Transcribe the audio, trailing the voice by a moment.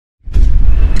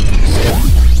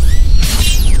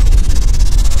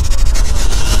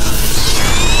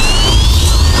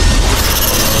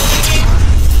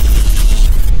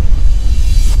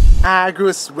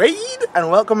Agrosuede, and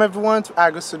welcome everyone to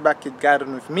Agrosuede Backyard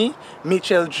Garden with me,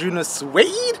 Mitchel John.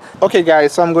 Okay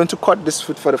guys, so I'm going to cut this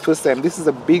fruit for the first time. This is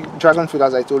a big dragon fruit,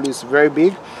 as I told you. It's very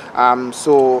big.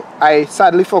 So I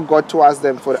sadly forgot to ask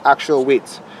them for the actual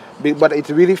weight, but it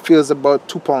really feels about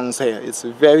 2 pounds here. It's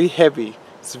very heavy.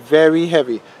 It's very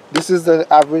heavy. This is the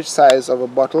average size of a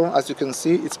bottle. As you can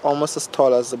see, it's almost as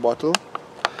tall as the bottle,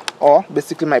 or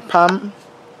basically my palm.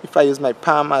 If I use my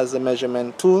palm as a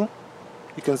measurement tool,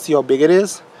 you can see how big it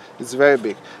is. It's very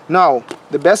big. Now,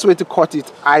 the best way to cut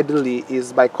it ideally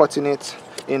is by cutting it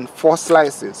in 4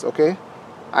 slices, okay?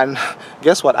 And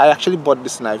guess what? I actually bought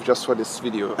this knife just for this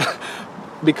video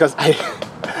because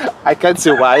I can't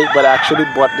say why, but I actually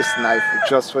bought this knife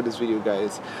just for this video,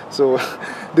 guys. So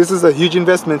this is a huge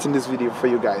investment in this video for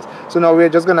you guys. So now we're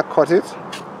just gonna cut it.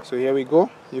 So here we go.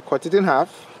 You cut it in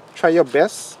half. Try your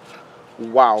best.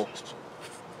 Wow,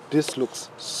 this looks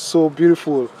so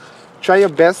beautiful. Try your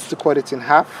best to cut it in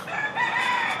half.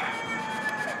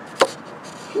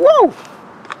 Wow,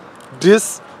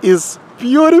 this is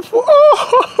beautiful.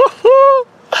 Oh,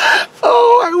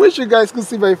 oh, I wish you guys could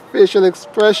see my facial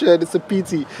expression. It's a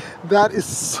pity. That is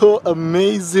so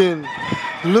amazing.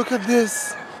 Look at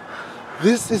this.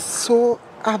 This is so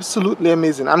absolutely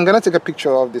amazing. I'm gonna take a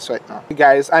picture of this right now,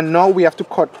 guys. And now we have to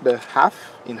cut the half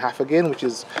in half again, which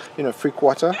is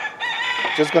 3/4.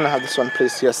 Just gonna have this one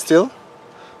placed here still,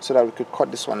 so that we could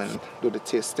cut this one and do the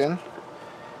tasting.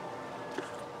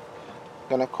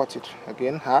 Gonna cut it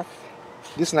again half.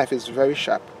 This knife is very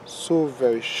sharp, so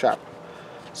very sharp.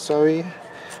 Sorry,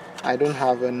 I don't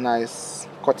have a nice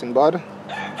cutting board.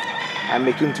 I'm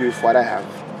making do with what I have.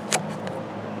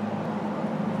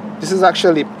 This is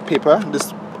actually paper,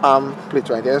 this plate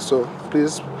right there, so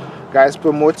please guys,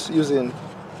 promote using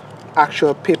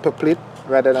actual paper plate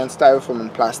rather than styrofoam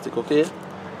and plastic, okay?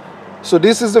 So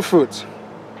this is the fruit,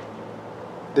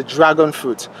 the dragon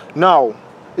fruit. Now,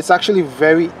 it's actually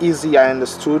very easy, I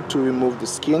understood, to remove the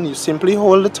skin. You simply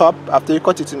hold the top. After you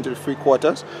cut it into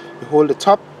 3/4, you hold the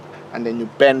top and then you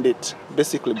bend it,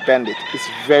 basically bend it. It's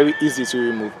very easy to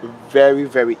remove, very,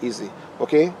 very easy,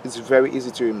 okay? It's very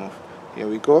easy to remove. Here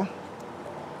we go.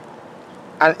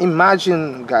 And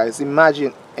imagine, guys,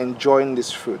 imagine enjoying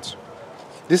this fruit.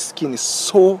 This skin is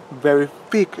so very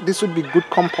thick. This would be good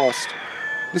compost.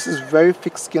 This is very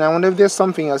thick skin. I wonder if there's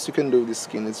something else you can do with this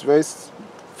skin. It's very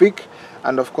thick,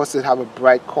 and of course it have a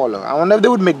bright color. I wonder if they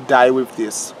would make dye with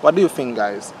this. What do you think,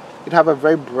 guys? It have a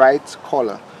very bright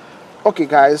color. Okay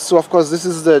guys, so of course this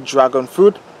is the dragon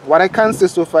fruit. What I can say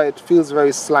so far, it feels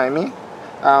very slimy,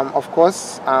 of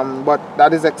course, but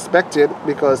that is expected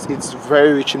because it's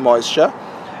very rich in moisture.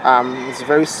 It's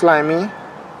very slimy,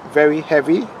 very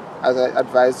heavy, as I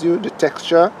advise you. The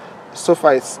texture so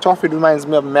far it's tough. It reminds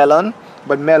me of melon,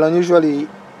 but melon usually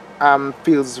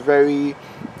feels very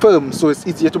firm, so it's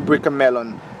easier to break a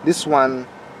melon. This one,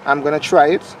 I'm gonna try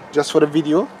it just for the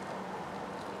video.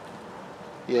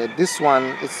 Yeah, this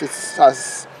one,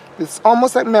 it's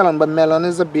almost like melon, but melon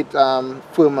is a bit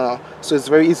firmer, so it's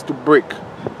very easy to break.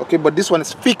 Okay, but this one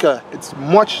is thicker. It's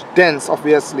much dense,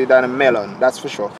 obviously, than a melon, that's for sure.